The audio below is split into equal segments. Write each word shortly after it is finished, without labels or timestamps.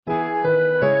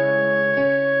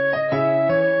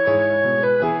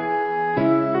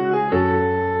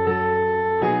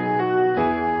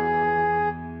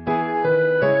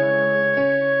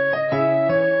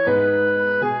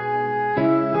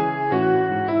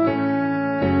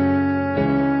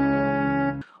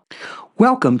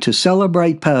Welcome to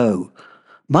Celebrate Poe.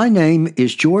 My name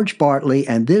is George Bartley,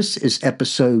 and this is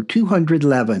episode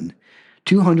 211.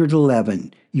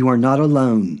 211, You Are Not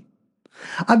Alone.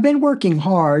 I've been working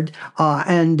hard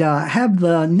and have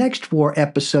the next 4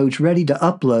 episodes ready to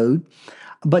upload,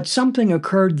 but something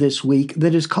occurred this week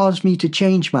that has caused me to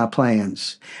change my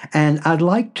plans, and I'd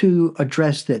like to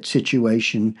address that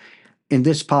situation in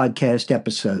this podcast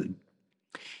episode.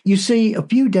 You see, a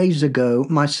few days ago,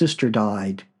 my sister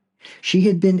died. She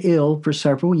had been ill for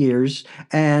several years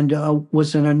and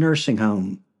was in a nursing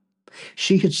home.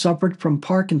 She had suffered from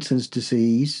Parkinson's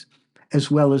disease as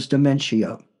well as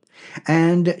dementia,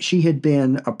 and she had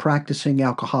been a practicing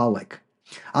alcoholic.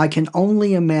 I can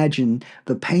only imagine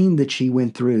the pain that she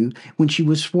went through when she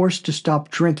was forced to stop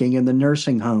drinking in the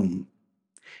nursing home.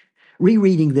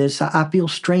 Rereading this, I feel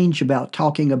strange about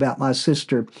talking about my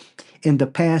sister in the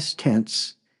past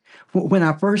tense. When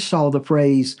I first saw the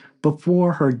phrase,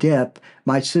 before her death,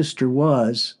 my sister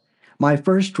was, my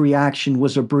first reaction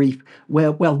was a brief,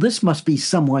 well, this must be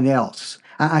someone else.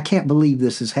 I can't believe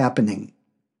this is happening.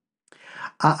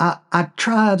 I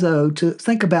try, though, to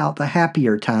think about the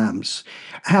happier times,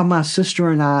 how my sister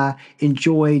and I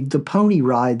enjoyed the pony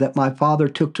ride that my father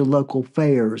took to local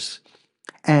fairs,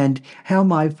 and how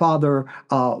my father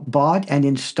bought and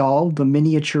installed the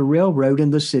miniature railroad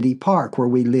in the city park where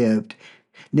we lived.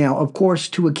 Now, of course,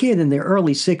 to a kid in the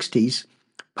early 60s,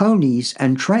 ponies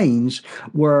and trains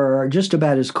were just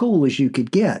about as cool as you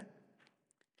could get.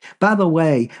 By the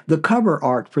way, the cover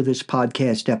art for this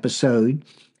podcast episode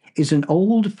is an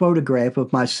old photograph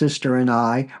of my sister and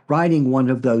I riding one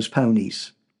of those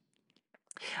ponies.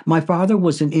 My father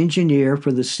was an engineer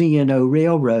for the C&O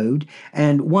Railroad,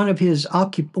 and one of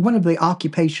the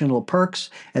occupational perks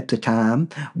at the time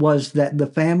was that the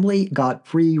family got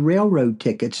free railroad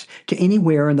tickets to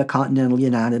anywhere in the continental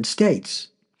United States.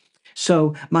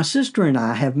 So my sister and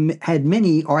I have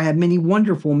many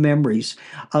wonderful memories,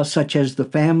 such as the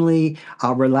family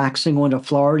relaxing on a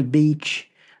Florida beach,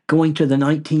 going to the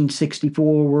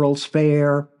 1964 World's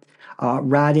Fair,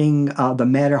 riding the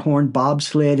Matterhorn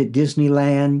bobsled at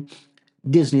Disneyland,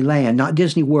 not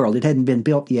Disney World, it hadn't been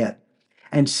built yet,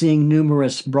 and seeing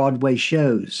numerous Broadway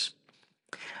shows.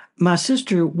 My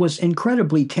sister was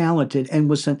incredibly talented and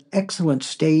was an excellent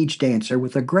stage dancer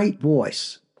with a great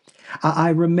voice. I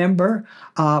remember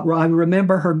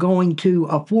her going to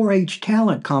a 4-H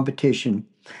talent competition,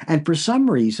 and for some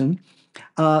reason,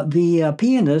 the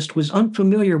pianist was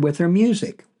unfamiliar with her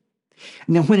music.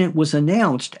 Now, when it was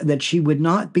announced that she would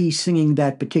not be singing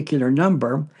that particular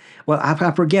number, well, I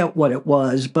forget what it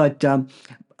was, but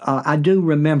I do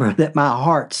remember that my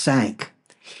heart sank.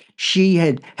 She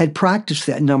had practiced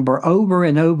that number over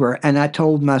and over, and I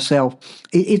told myself,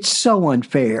 it's so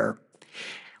unfair.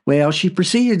 Well, she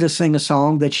proceeded to sing a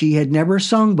song that she had never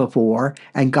sung before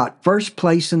and got first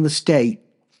place in the state.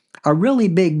 A really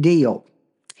big deal.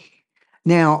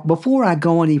 Now, before I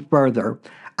go any further,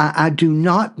 I do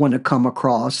not want to come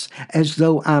across as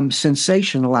though I'm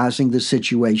sensationalizing the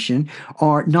situation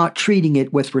or not treating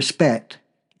it with respect.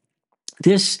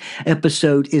 This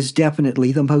episode is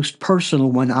definitely the most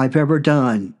personal one I've ever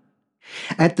done.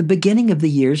 At the beginning of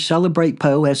the year, Celebrate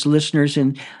Poe has listeners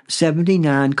in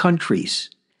 79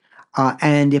 countries.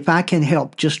 And if I can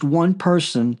help just one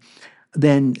person,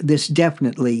 then this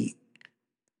definitely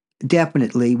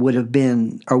would have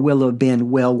been or will have been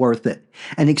well worth it.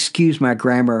 And excuse my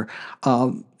grammar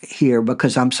here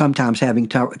because I'm sometimes having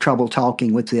trouble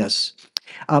talking with this.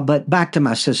 But back to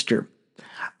my sister.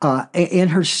 In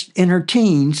her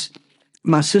teens,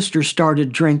 my sister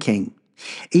started drinking.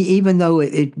 Even though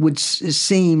it would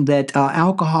seem that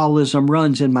alcoholism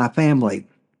runs in my family.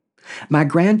 My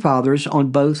grandfathers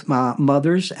on both my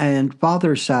mother's and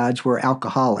father's sides were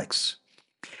alcoholics.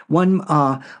 One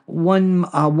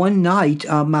night,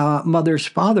 my mother's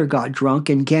father got drunk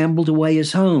and gambled away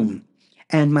his home.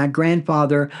 And my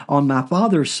grandfather on my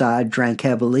father's side drank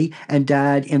heavily and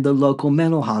died in the local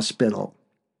mental hospital.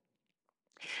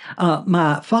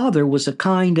 My father was a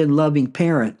kind and loving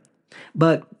parent,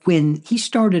 but when he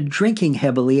started drinking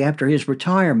heavily after his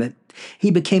retirement,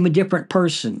 he became a different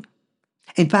person.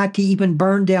 In fact, he even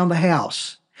burned down the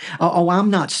house.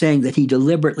 I'm not saying that he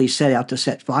deliberately set out to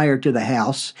set fire to the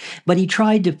house, but he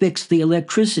tried to fix the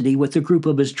electricity with a group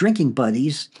of his drinking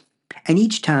buddies, and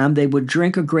each time they would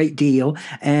drink a great deal,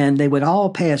 and they would all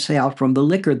pass out from the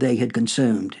liquor they had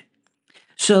consumed.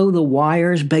 So the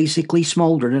wires basically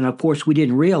smoldered, and of course we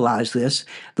didn't realize this.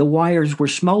 The wires were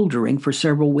smoldering for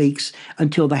several weeks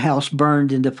until the house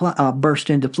burst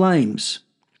into flames.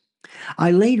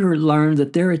 I later learned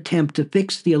that their attempt to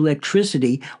fix the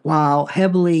electricity while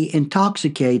heavily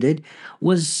intoxicated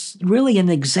was really an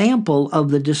example of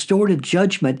the distorted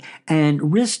judgment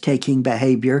and risk taking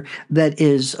behavior that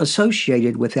is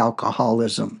associated with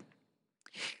alcoholism.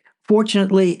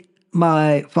 Fortunately,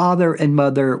 my father and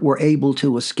mother were able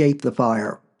to escape the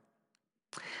fire.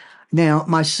 Now,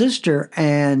 my sister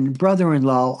and brother in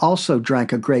law also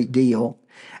drank a great deal,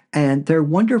 and their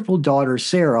wonderful daughter,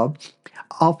 Sarah,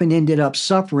 often ended up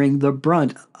suffering the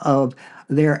brunt of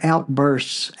their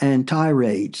outbursts and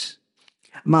tirades.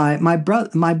 My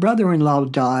brother in law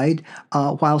died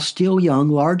while still young,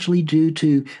 largely due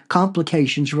to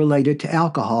complications related to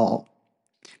alcohol.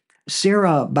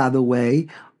 Sarah, by the way,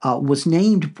 was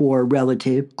named for a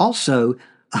relative, also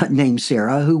named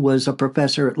Sarah, who was a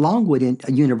professor at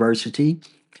University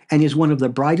and is one of the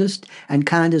brightest and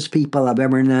kindest people I've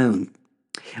ever known.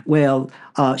 Well,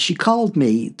 she called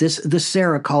me. This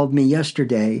Sarah called me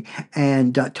yesterday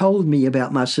and told me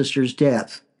about my sister's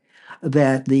death.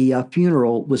 That the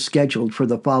funeral was scheduled for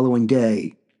the following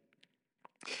day.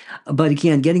 But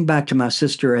again, getting back to my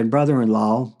sister and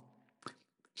brother-in-law,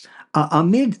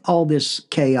 amid all this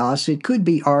chaos, it could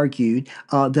be argued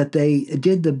that they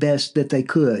did the best that they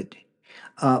could.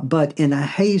 But in a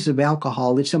haze of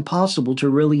alcohol, it's impossible to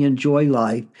really enjoy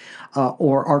life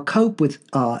or cope with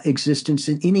existence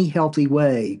in any healthy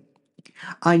way.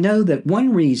 I know that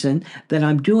one reason that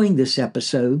I'm doing this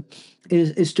episode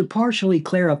is to partially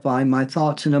clarify my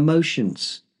thoughts and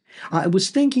emotions. I was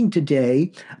thinking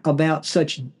today about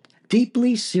such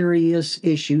deeply serious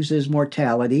issues as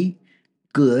mortality,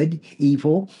 good,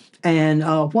 evil, and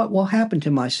what will happen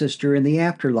to my sister in the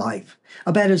afterlife,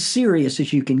 about as serious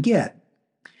as you can get.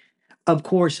 Of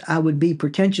course, I would be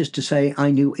pretentious to say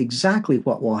I knew exactly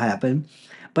what will happen,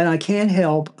 but I can't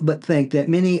help but think that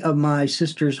many of my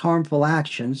sister's harmful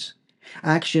actions,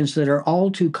 actions that are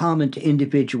all too common to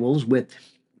individuals with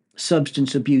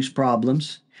substance abuse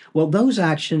problems, well, those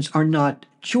actions are not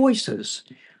choices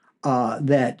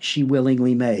that she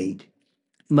willingly made.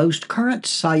 Most current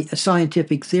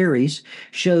scientific theories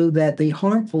show that the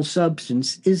harmful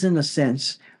substance is, in a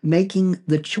sense, making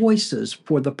the choices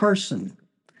for the person.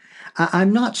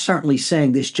 I'm not certainly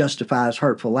saying this justifies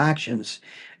hurtful actions,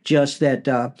 just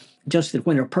that just that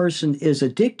when a person is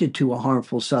addicted to a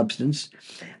harmful substance,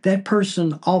 that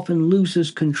person often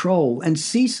loses control and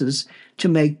ceases to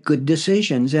make good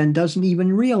decisions and doesn't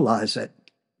even realize it.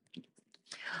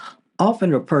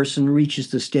 Often a person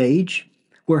reaches the stage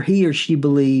where he or she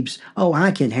believes, oh,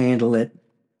 I can handle it.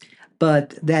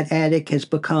 But that addict has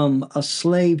become a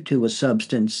slave to a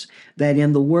substance that,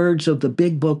 in the words of the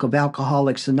big book of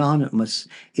Alcoholics Anonymous,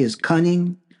 is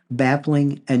cunning,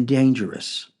 baffling, and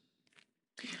dangerous.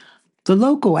 The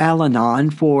local Al Anon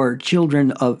for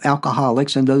children of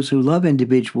alcoholics and those who love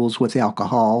individuals with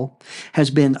alcohol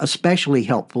has been especially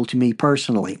helpful to me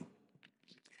personally.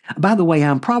 By the way,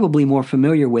 I'm probably more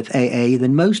familiar with AA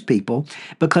than most people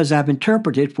because I've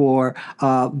interpreted for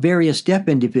various deaf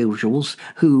individuals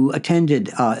who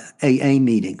attended AA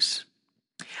meetings.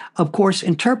 Of course,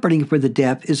 interpreting for the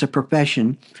deaf is a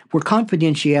profession where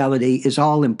confidentiality is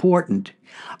all important.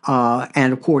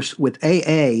 And of course, with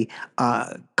AA,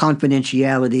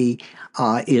 confidentiality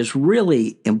is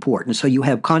really important. So you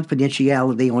have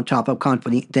confidentiality on top of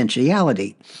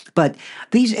confidentiality. But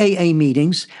these AA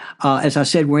meetings, as I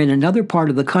said, were in another part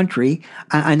of the country,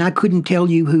 and I couldn't tell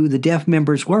you who the deaf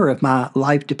members were if my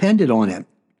life depended on it.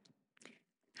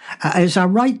 As I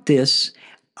write this,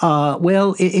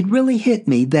 it really hit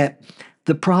me that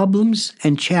the problems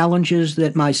and challenges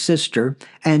that my sister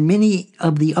and many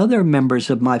of the other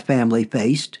members of my family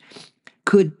faced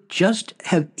could just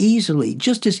as easily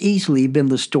been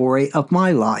the story of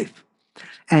my life.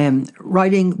 And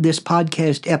writing this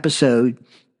podcast episode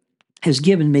has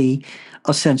given me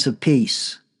a sense of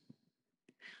peace.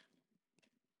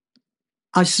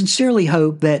 I sincerely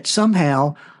hope that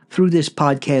somehow through this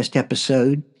podcast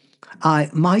episode, I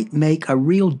might make a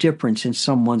real difference in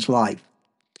someone's life.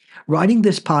 Writing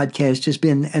this podcast has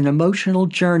been an emotional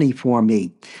journey for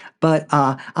me, but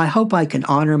I hope I can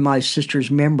honor my sister's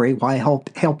memory while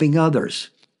helping others,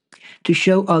 to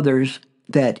show others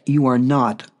that you are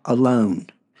not alone.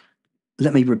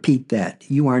 Let me repeat that.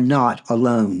 You are not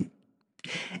alone.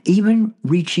 Even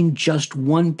reaching just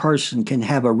one person can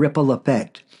have a ripple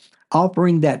effect,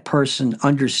 offering that person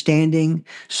understanding,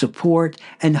 support,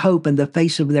 and hope in the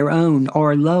face of their own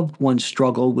or loved one's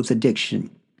struggle with addiction.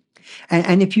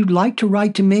 And if you'd like to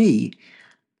write to me,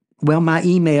 well, my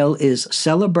email is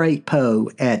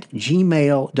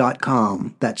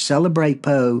celebratepo@gmail.com. That's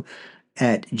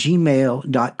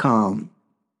celebratepo@gmail.com.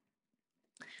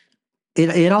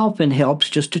 It often helps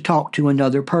just to talk to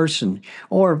another person,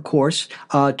 or of course,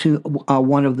 to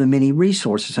one of the many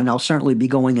resources, and I'll certainly be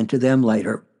going into them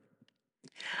later.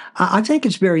 I think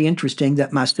it's very interesting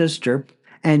that my sister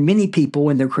and many people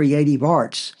in the creative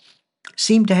arts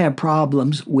seem to have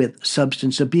problems with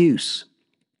substance abuse.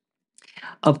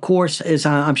 Of course, as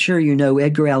I'm sure you know,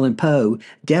 Edgar Allan Poe,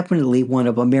 definitely one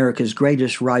of America's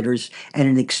greatest writers and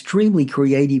an extremely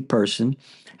creative person,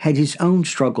 had his own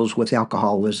struggles with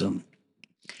alcoholism.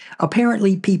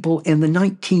 Apparently, people in the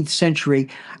 19th century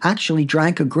actually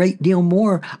drank a great deal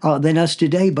more than us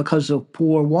today because of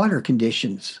poor water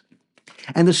conditions.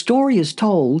 And the story is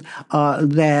told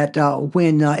that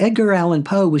when Edgar Allan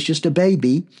Poe was just a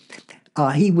baby,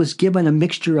 he was given a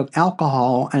mixture of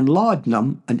alcohol and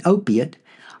laudanum, an opiate,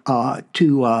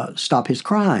 to stop his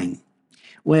crying.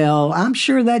 Well, I'm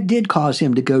sure that did cause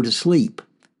him to go to sleep,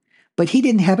 but he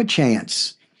didn't have a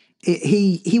chance.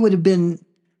 He would have been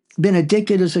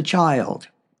addicted as a child.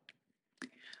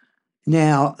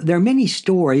 Now, there are many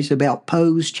stories about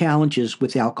Poe's challenges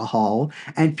with alcohol,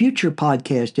 and future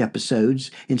podcast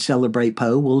episodes in Celebrate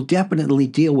Poe will definitely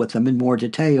deal with them in more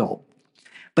detail.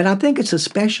 But I think it's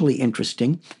especially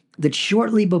interesting that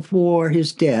shortly before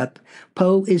his death,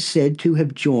 Poe is said to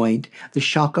have joined the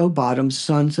Shockoe Bottom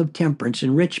Sons of Temperance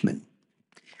in Richmond.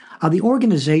 The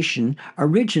organization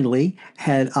originally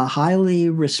had a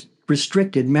highly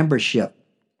restricted membership.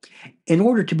 In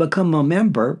order to become a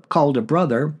member, called a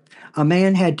brother, a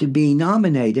man had to be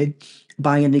nominated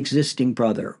by an existing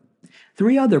brother.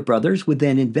 Three other brothers would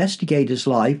then investigate his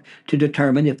life to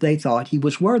determine if they thought he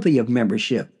was worthy of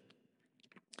membership.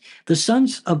 The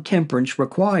Sons of Temperance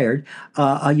required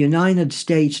a United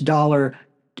States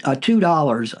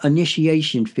 $2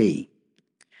 initiation fee.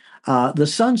 The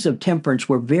Sons of Temperance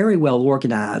were very well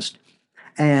organized,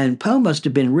 and Poe must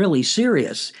have been really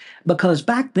serious because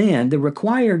back then the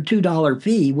required $2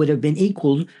 fee would have been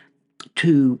equal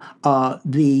to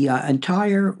the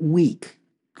entire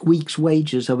week's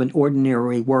wages of an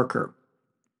ordinary worker.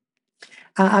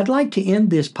 I'd like to end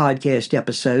this podcast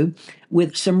episode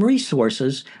with some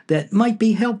resources that might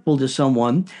be helpful to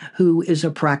someone who is a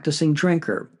practicing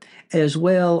drinker, as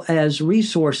well as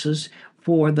resources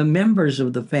for the members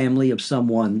of the family of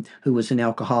someone who is an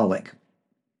alcoholic.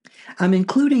 I'm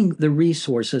including the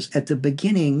resources at the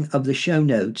beginning of the show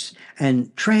notes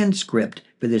and transcript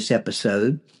for this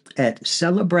episode at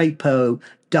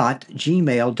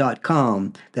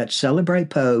celebratepoe.gmail.com. That's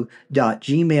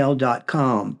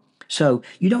celebratepoe.gmail.com. So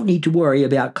you don't need to worry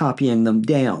about copying them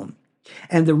down.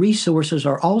 And the resources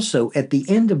are also at the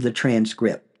end of the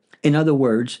transcript. In other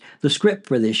words, the script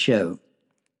for this show.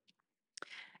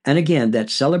 And again,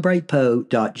 that's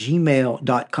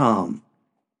celebratepoe.gmail.com.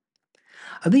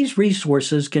 These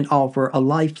resources can offer a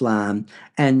lifeline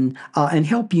and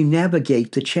help you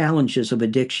navigate the challenges of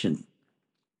addiction.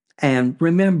 And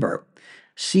remember,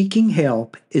 seeking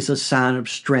help is a sign of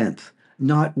strength,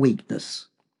 not weakness.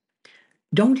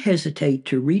 Don't hesitate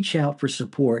to reach out for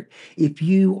support if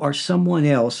you or someone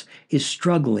else is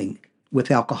struggling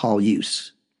with alcohol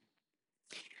use.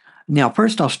 Now,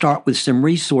 first, I'll start with some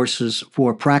resources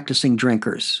for practicing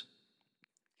drinkers.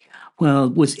 Well,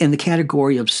 was in the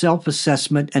category of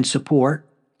self-assessment and support.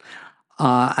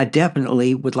 I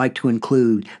definitely would like to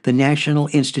include the National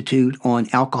Institute on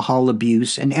Alcohol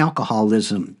Abuse and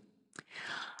Alcoholism.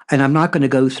 And I'm not going to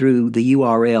go through the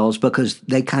URLs because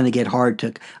they kind of get hard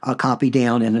to copy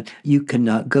down, and you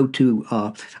can go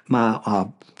to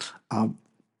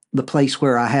the place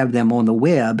where I have them on the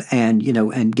web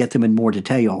and get them in more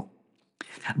detail.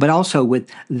 But also with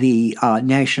the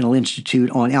National Institute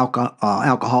on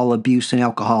Alcohol Abuse and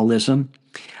Alcoholism,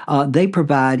 they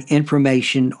provide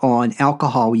information on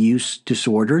alcohol use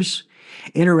disorders,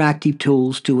 interactive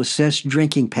tools to assess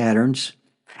drinking patterns,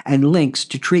 and links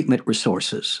to treatment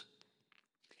resources.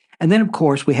 And then, of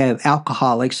course, we have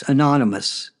Alcoholics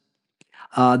Anonymous.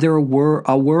 They're a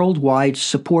worldwide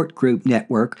support group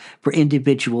network for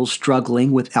individuals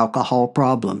struggling with alcohol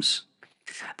problems.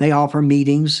 They offer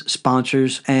meetings,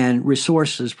 sponsors, and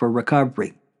resources for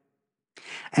recovery.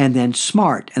 And then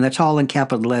SMART, and that's all in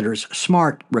capital letters,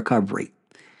 SMART Recovery.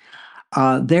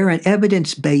 They're an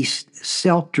evidence-based,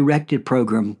 self-directed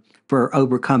program for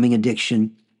overcoming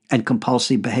addiction and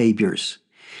compulsive behaviors.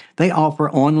 They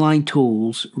offer online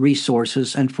tools,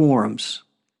 resources, and forums.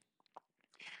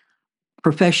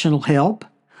 Professional help,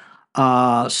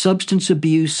 Substance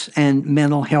Abuse and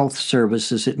Mental Health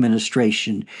Services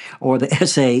Administration, or the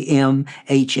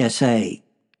SAMHSA.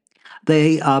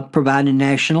 They provide a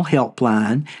national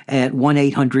helpline at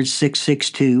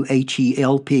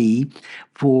 1-800-662-HELP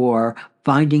for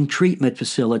finding treatment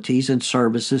facilities and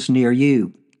services near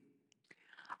you.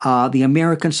 The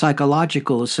American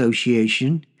Psychological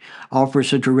Association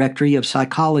offers a directory of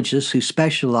psychologists who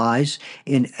specialize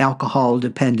in alcohol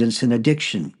dependence and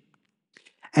addiction.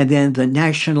 And then the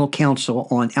National Council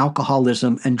on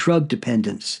Alcoholism and Drug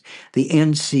Dependence, the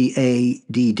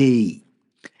NCADD.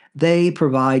 They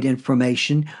provide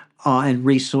information and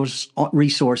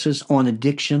resources on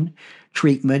addiction,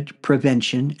 treatment,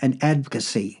 prevention, and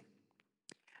advocacy.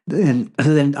 Then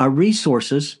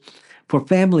resources for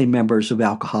family members of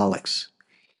alcoholics.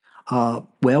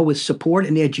 With support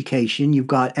and education, you've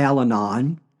got Al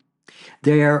Anon.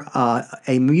 They're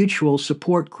a mutual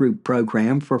support group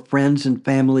program for friends and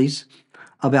families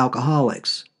of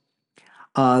alcoholics.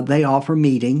 They offer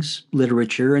meetings,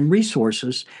 literature, and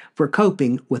resources for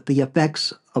coping with the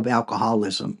effects of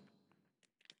alcoholism.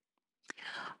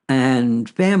 And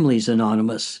Families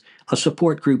Anonymous, a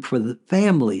support group for the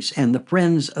families and the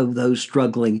friends of those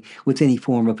struggling with any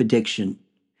form of addiction.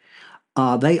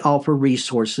 They offer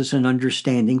resources and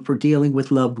understanding for dealing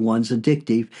with loved ones'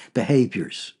 addictive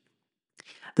behaviors.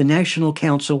 The National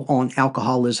Council on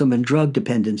Alcoholism and Drug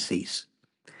Dependencies.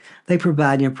 They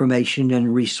provide information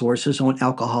and resources on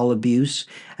alcohol abuse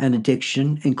and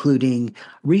addiction, including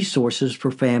resources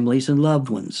for families and loved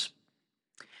ones.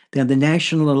 Then the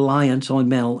National Alliance on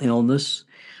Mental Illness,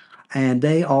 and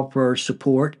they offer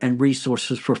support and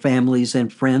resources for families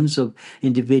and friends of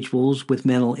individuals with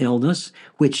mental illness,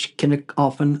 which can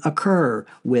often occur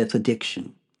with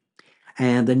addiction.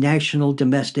 And the National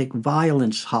Domestic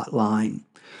Violence Hotline.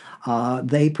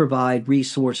 They provide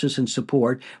resources and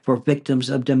support for victims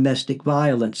of domestic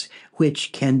violence,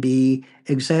 which can be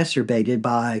exacerbated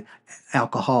by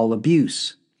alcohol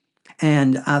abuse.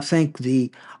 And I think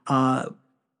the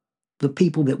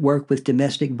people that work with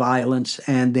domestic violence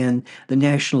and then the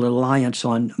National Alliance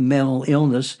on Mental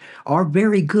Illness are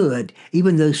very good,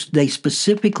 even though they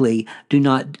specifically do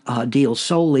not deal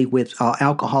solely with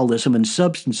alcoholism and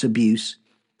substance abuse.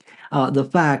 The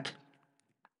fact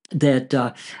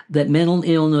that mental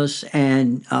illness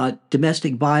and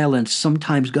domestic violence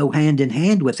sometimes go hand in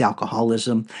hand with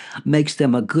alcoholism makes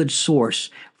them a good source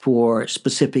for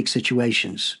specific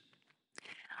situations.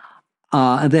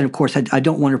 And then, of course, I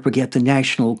don't want to forget the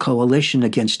National Coalition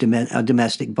Against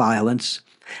Domestic Violence.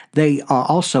 They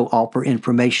also offer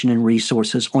information and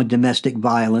resources on domestic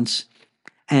violence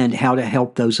and how to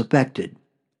help those affected.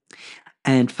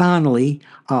 And finally,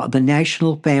 the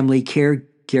National Family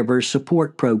Caregiver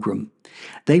Support Program.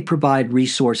 They provide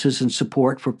resources and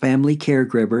support for family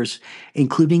caregivers,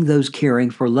 including those caring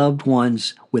for loved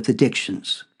ones with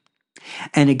addictions.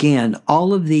 And again,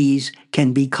 all of these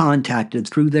can be contacted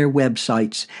through their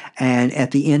websites. And at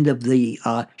the end of the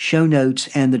show notes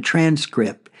and the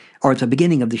transcript, or at the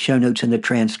beginning of the show notes and the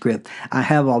transcript, I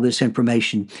have all this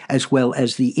information as well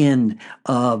as the end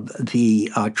of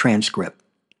the transcript.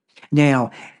 Now,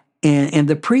 in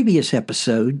the previous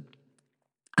episode,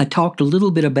 I talked a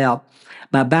little bit about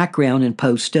my background in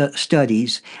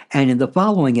post-studies, and in the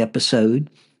following episode,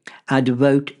 I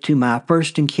devote to my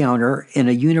first encounter in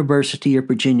a University of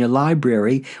Virginia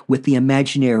library with the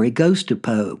imaginary ghost of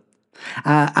Poe.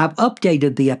 I've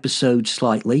updated the episode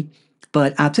slightly,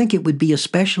 but I think it would be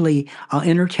especially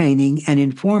entertaining and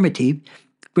informative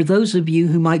for those of you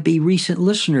who might be recent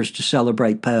listeners to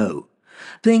Celebrate Poe.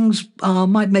 Things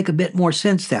might make a bit more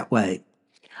sense that way,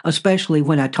 especially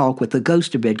when I talk with the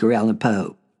ghost of Edgar Allan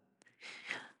Poe.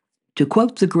 To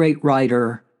quote the great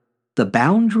writer, "The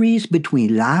boundaries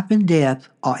between life and death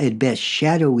are at best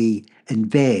shadowy and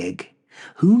vague.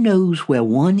 Who knows where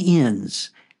one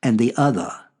ends and the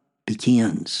other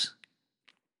begins?"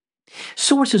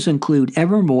 Sources include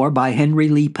Evermore by Henry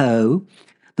Lee Poe,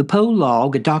 The Poe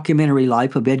Log, a documentary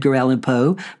life of Edgar Allan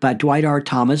Poe by Dwight R.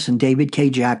 Thomas and David K.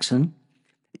 Jackson,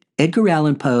 Edgar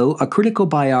Allan Poe, a critical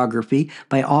biography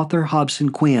by Arthur Hobson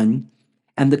Quinn,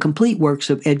 and The Complete Works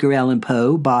of Edgar Allan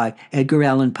Poe by Edgar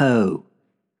Allan Poe.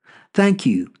 Thank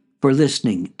you for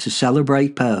listening to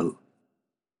Celebrate Poe.